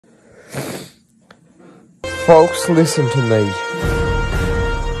Folks, listen to me.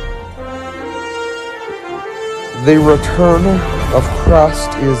 The return of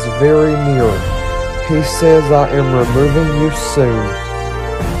Christ is very near. He says, I am removing you soon.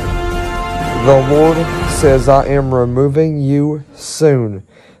 The Lord says, I am removing you soon.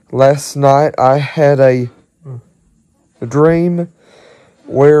 Last night I had a dream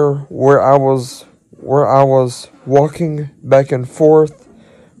where I was walking back and forth,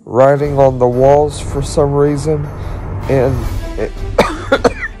 writing on the walls for some reason, and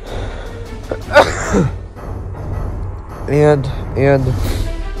and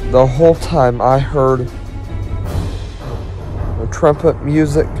the whole time I heard the trumpet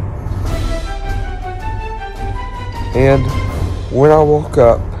music. And when I woke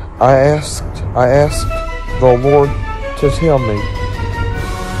up, I asked the Lord to tell me.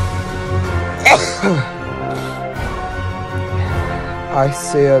 I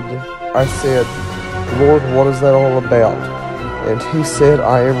said, Lord, what is that all about? And he said,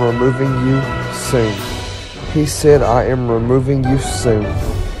 I am removing you soon. He said, I am removing you soon.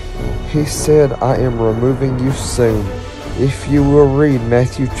 He said, I am removing you soon. If you will read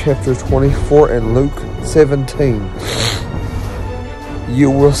Matthew chapter 24 and Luke 17,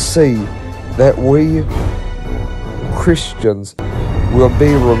 you will see that we Christians will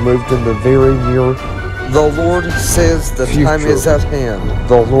be removed in the very near The Lord says the future. time is at hand.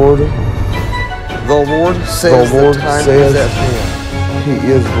 The Lord says the time is at hand. He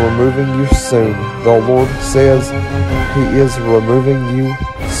is removing you soon. The Lord says He is removing you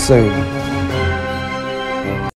soon.